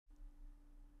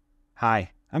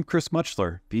Hi, I'm Chris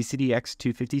Muchler,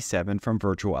 VCDX257 from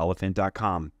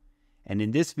VirtualElephant.com. And in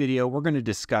this video, we're going to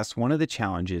discuss one of the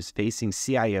challenges facing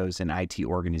CIOs and IT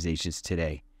organizations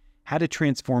today, how to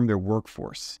transform their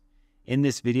workforce. In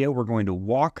this video, we're going to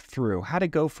walk through how to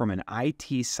go from an IT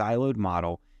siloed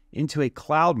model into a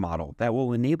cloud model that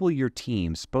will enable your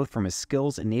teams, both from a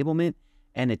skills enablement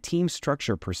and a team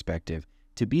structure perspective,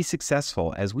 to be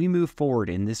successful as we move forward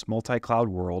in this multi-cloud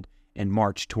world and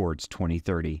march towards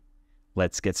 2030.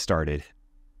 Let's get started.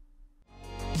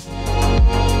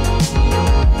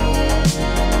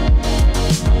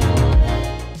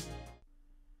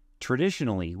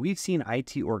 Traditionally, we've seen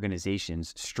IT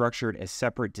organizations structured as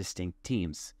separate, distinct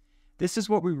teams. This is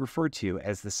what we refer to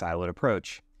as the siloed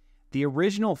approach. The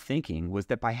original thinking was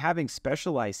that by having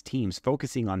specialized teams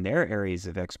focusing on their areas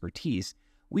of expertise,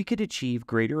 we could achieve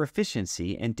greater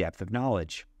efficiency and depth of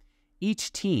knowledge.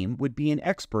 Each team would be an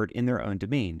expert in their own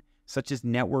domain, such as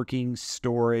networking,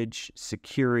 storage,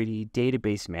 security,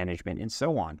 database management, and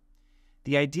so on.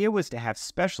 The idea was to have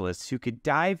specialists who could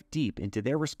dive deep into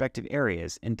their respective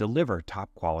areas and deliver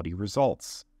top-quality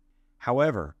results.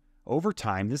 However, over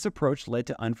time, this approach led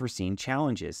to unforeseen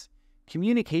challenges.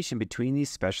 Communication between these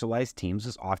specialized teams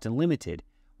was often limited,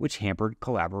 which hampered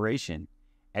collaboration.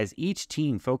 As each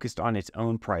team focused on its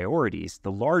own priorities,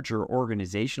 the larger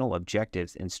organizational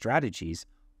objectives and strategies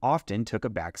often took a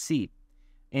back seat.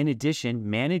 In addition,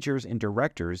 managers and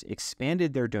directors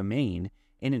expanded their domain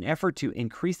in an effort to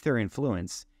increase their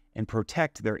influence and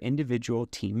protect their individual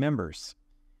team members.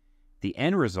 The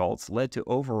end results led to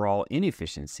overall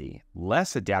inefficiency,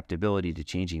 less adaptability to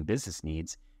changing business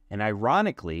needs, and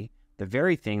ironically, the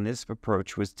very thing this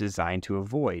approach was designed to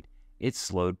avoid. It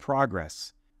slowed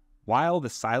progress. While the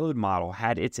siloed model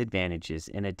had its advantages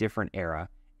in a different era,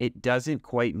 it doesn't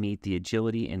quite meet the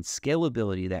agility and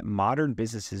scalability that modern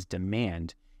businesses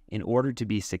demand in order to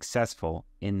be successful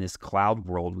in this cloud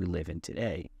world we live in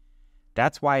today.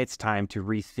 That's why it's time to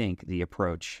rethink the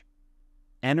approach.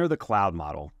 Enter the cloud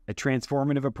model, a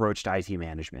transformative approach to IT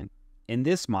management. In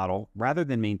this model, rather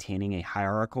than maintaining a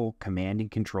hierarchical command and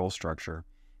control structure,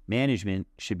 management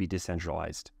should be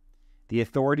decentralized. The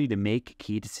authority to make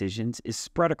key decisions is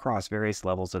spread across various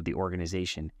levels of the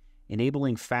organization,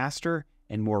 enabling faster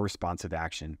and more responsive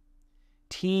action.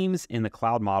 Teams in the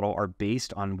cloud model are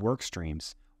based on work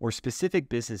streams or specific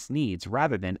business needs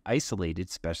rather than isolated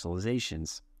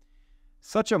specializations.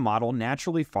 Such a model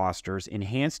naturally fosters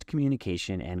enhanced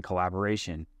communication and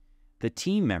collaboration. The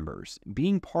team members,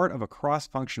 being part of a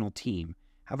cross-functional team,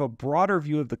 have a broader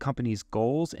view of the company's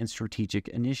goals and strategic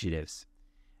initiatives.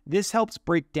 This helps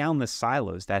break down the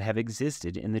silos that have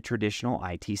existed in the traditional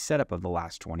IT setup of the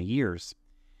last 20 years.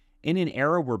 In an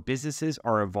era where businesses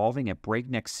are evolving at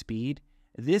breakneck speed,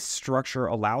 this structure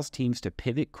allows teams to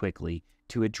pivot quickly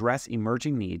to address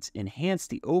emerging needs, enhance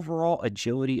the overall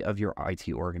agility of your IT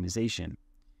organization.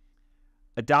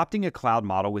 Adopting a cloud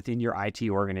model within your IT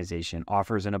organization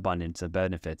offers an abundance of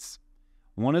benefits.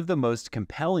 One of the most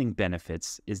compelling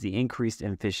benefits is the increased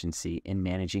efficiency in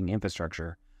managing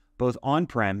infrastructure, both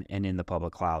on-prem and in the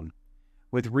public cloud.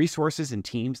 With resources and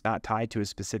teams not tied to a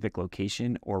specific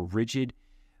location or rigid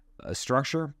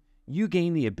structure, you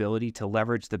gain the ability to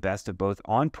leverage the best of both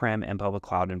on-prem and public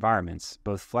cloud environments,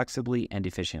 both flexibly and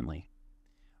efficiently.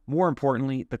 More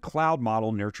importantly, the cloud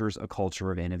model nurtures a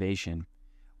culture of innovation.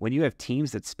 When you have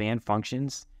teams that span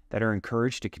functions, that are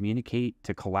encouraged to communicate,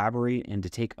 to collaborate, and to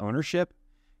take ownership,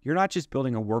 you're not just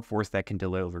building a workforce that can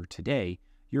deliver today,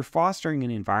 you're fostering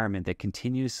an environment that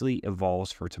continuously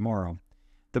evolves for tomorrow.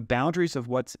 The boundaries of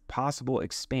what's possible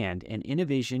expand, and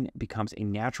innovation becomes a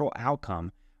natural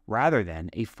outcome rather than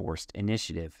a forced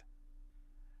initiative.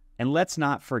 And let's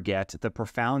not forget the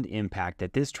profound impact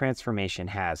that this transformation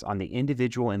has on the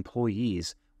individual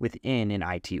employees within an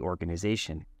IT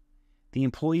organization. The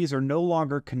employees are no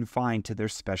longer confined to their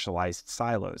specialized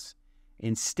silos.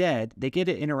 Instead, they get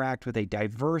to interact with a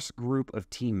diverse group of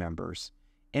team members,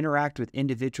 interact with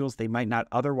individuals they might not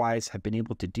otherwise have been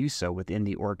able to do so within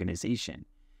the organization,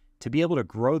 to be able to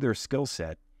grow their skill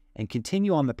set and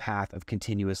continue on the path of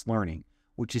continuous learning,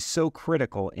 which is so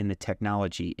critical in the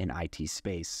technology and IT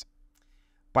space.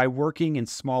 By working in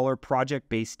smaller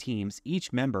project-based teams,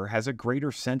 each member has a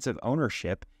greater sense of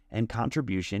ownership and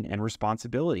contribution and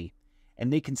responsibility,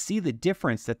 and they can see the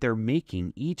difference that they're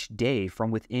making each day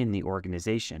from within the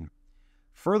organization.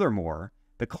 Furthermore,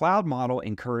 the cloud model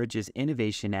encourages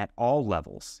innovation at all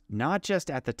levels, not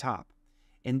just at the top.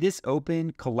 In this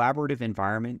open, collaborative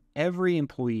environment, every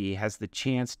employee has the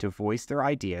chance to voice their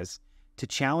ideas, to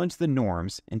challenge the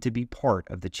norms, and to be part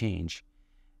of the change.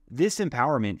 This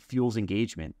empowerment fuels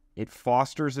engagement. It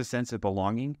fosters a sense of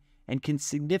belonging and can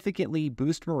significantly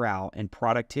boost morale and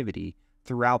productivity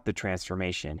throughout the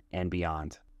transformation and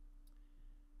beyond.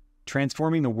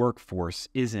 Transforming the workforce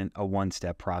isn't a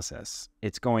one-step process.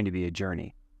 It's going to be a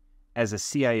journey. As a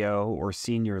CIO or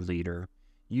senior leader,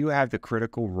 you have the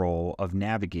critical role of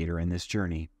navigator in this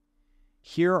journey.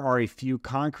 Here are a few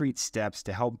concrete steps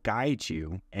to help guide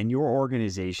you and your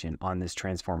organization on this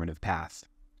transformative path.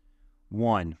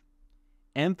 1.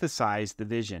 Emphasize the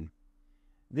vision.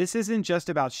 This isn't just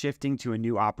about shifting to a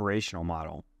new operational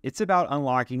model. It's about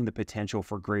unlocking the potential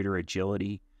for greater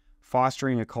agility,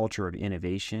 fostering a culture of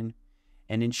innovation,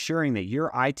 and ensuring that your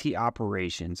IT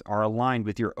operations are aligned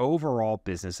with your overall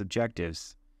business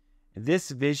objectives.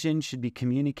 This vision should be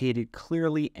communicated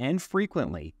clearly and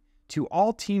frequently to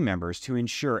all team members to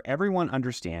ensure everyone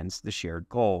understands the shared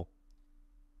goal.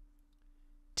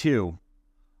 2.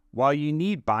 While you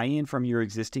need buy-in from your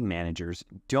existing managers,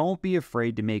 don't be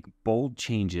afraid to make bold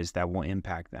changes that will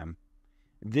impact them.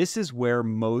 This is where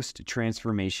most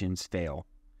transformations fail.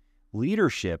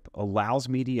 Leadership allows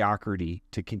mediocrity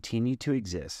to continue to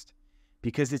exist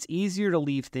because it's easier to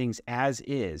leave things as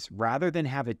is rather than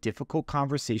have a difficult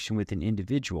conversation with an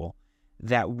individual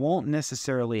that won't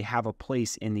necessarily have a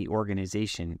place in the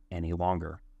organization any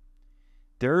longer.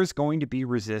 There is going to be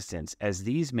resistance as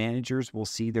these managers will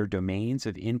see their domains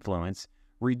of influence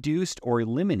reduced or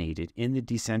eliminated in the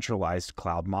decentralized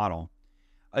cloud model.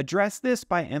 Address this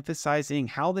by emphasizing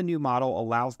how the new model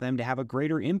allows them to have a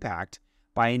greater impact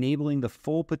by enabling the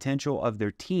full potential of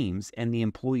their teams and the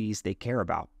employees they care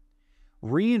about.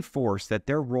 Reinforce that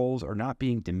their roles are not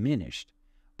being diminished,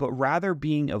 but rather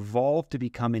being evolved to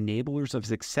become enablers of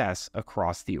success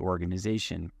across the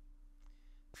organization.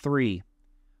 3.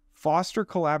 Foster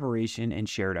collaboration and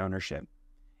shared ownership.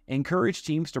 Encourage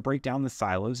teams to break down the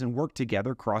silos and work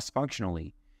together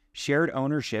cross-functionally. Shared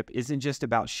ownership isn't just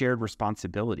about shared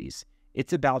responsibilities,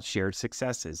 it's about shared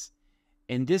successes.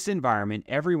 In this environment,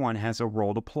 everyone has a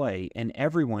role to play and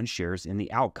everyone shares in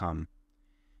the outcome.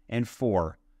 And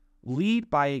 4.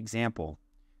 Lead by example.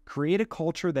 Create a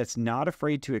culture that's not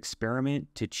afraid to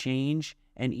experiment, to change,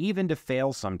 and even to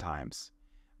fail sometimes.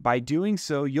 By doing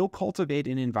so, you'll cultivate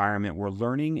an environment where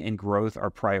learning and growth are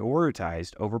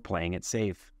prioritized over playing it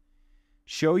safe.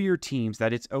 Show your teams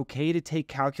that it's okay to take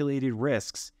calculated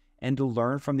risks and to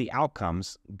learn from the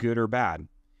outcomes, good or bad.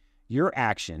 Your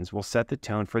actions will set the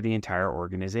tone for the entire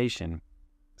organization.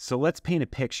 So let's paint a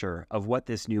picture of what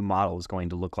this new model is going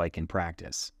to look like in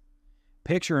practice.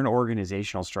 Picture an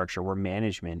organizational structure where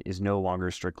management is no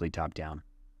longer strictly top-down.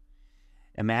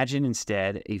 Imagine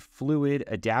instead a fluid,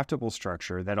 adaptable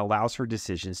structure that allows for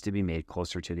decisions to be made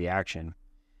closer to the action.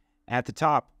 At the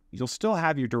top, you'll still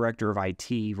have your director of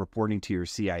IT reporting to your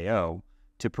CIO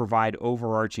to provide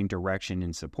overarching direction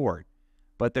and support,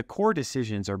 but the core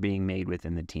decisions are being made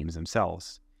within the teams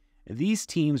themselves. These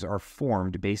teams are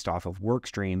formed based off of work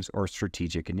streams or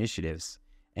strategic initiatives,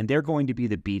 and they're going to be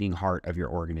the beating heart of your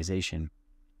organization.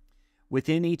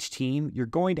 Within each team, you're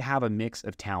going to have a mix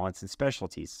of talents and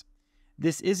specialties.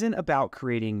 This isn't about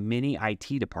creating mini IT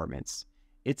departments.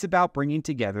 It's about bringing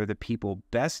together the people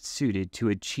best suited to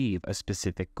achieve a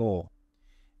specific goal.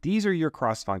 These are your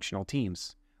cross-functional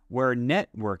teams, where a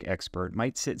network expert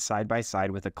might sit side by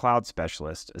side with a cloud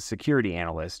specialist, a security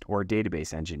analyst, or a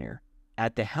database engineer.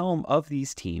 At the helm of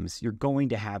these teams, you're going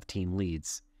to have team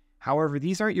leads. However,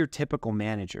 these aren't your typical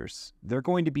managers. They're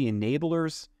going to be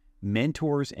enablers,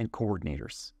 mentors, and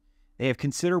coordinators. They have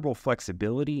considerable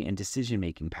flexibility and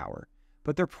decision-making power,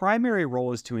 but their primary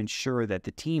role is to ensure that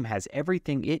the team has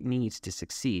everything it needs to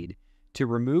succeed, to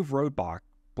remove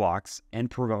roadblocks and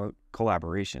promote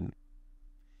collaboration.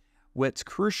 What's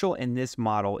crucial in this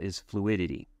model is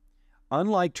fluidity.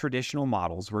 Unlike traditional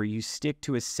models where you stick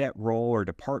to a set role or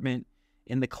department,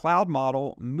 in the cloud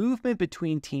model, movement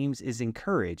between teams is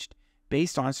encouraged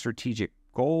based on strategic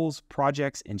goals,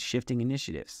 projects, and shifting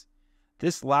initiatives.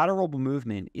 This lateral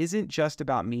movement isn't just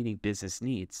about meeting business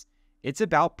needs. It's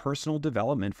about personal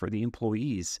development for the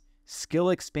employees, skill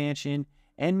expansion,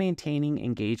 and maintaining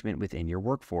engagement within your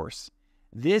workforce.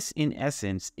 This, in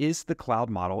essence, is the cloud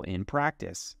model in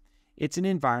practice. It's an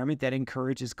environment that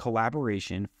encourages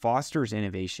collaboration, fosters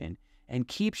innovation, and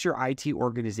keeps your IT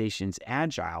organizations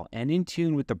agile and in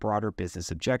tune with the broader business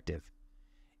objective.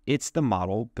 It's the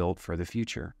model built for the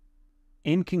future.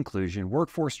 In conclusion,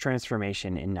 workforce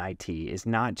transformation in IT is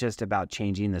not just about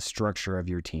changing the structure of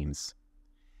your teams.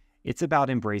 It's about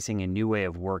embracing a new way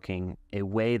of working, a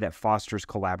way that fosters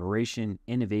collaboration,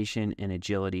 innovation, and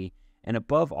agility, and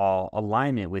above all,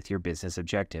 alignment with your business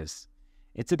objectives.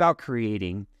 It's about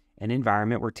creating an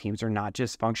environment where teams are not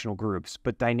just functional groups,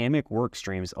 but dynamic work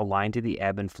streams aligned to the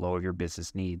ebb and flow of your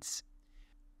business needs.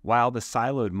 While the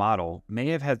siloed model may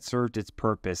have had served its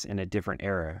purpose in a different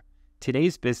era,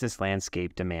 today's business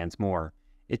landscape demands more.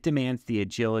 It demands the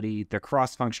agility, the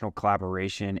cross-functional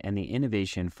collaboration, and the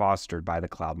innovation fostered by the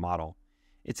cloud model.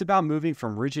 It's about moving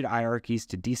from rigid hierarchies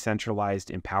to decentralized,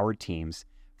 empowered teams,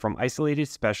 from isolated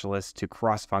specialists to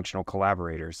cross-functional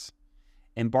collaborators.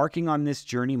 Embarking on this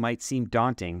journey might seem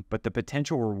daunting, but the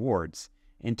potential rewards,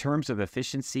 in terms of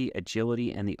efficiency,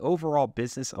 agility, and the overall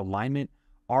business alignment,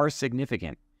 are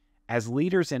significant. As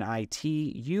leaders in IT,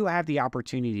 you have the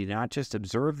opportunity to not just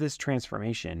observe this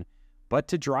transformation, but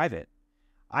to drive it.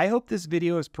 I hope this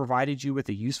video has provided you with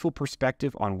a useful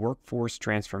perspective on workforce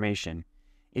transformation.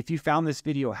 If you found this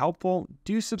video helpful,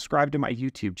 do subscribe to my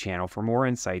YouTube channel for more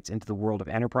insights into the world of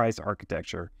enterprise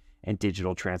architecture and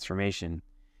digital transformation.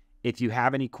 If you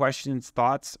have any questions,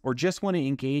 thoughts, or just want to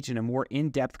engage in a more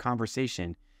in-depth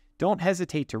conversation, don't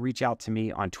hesitate to reach out to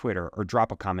me on Twitter or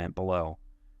drop a comment below.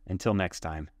 Until next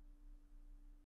time.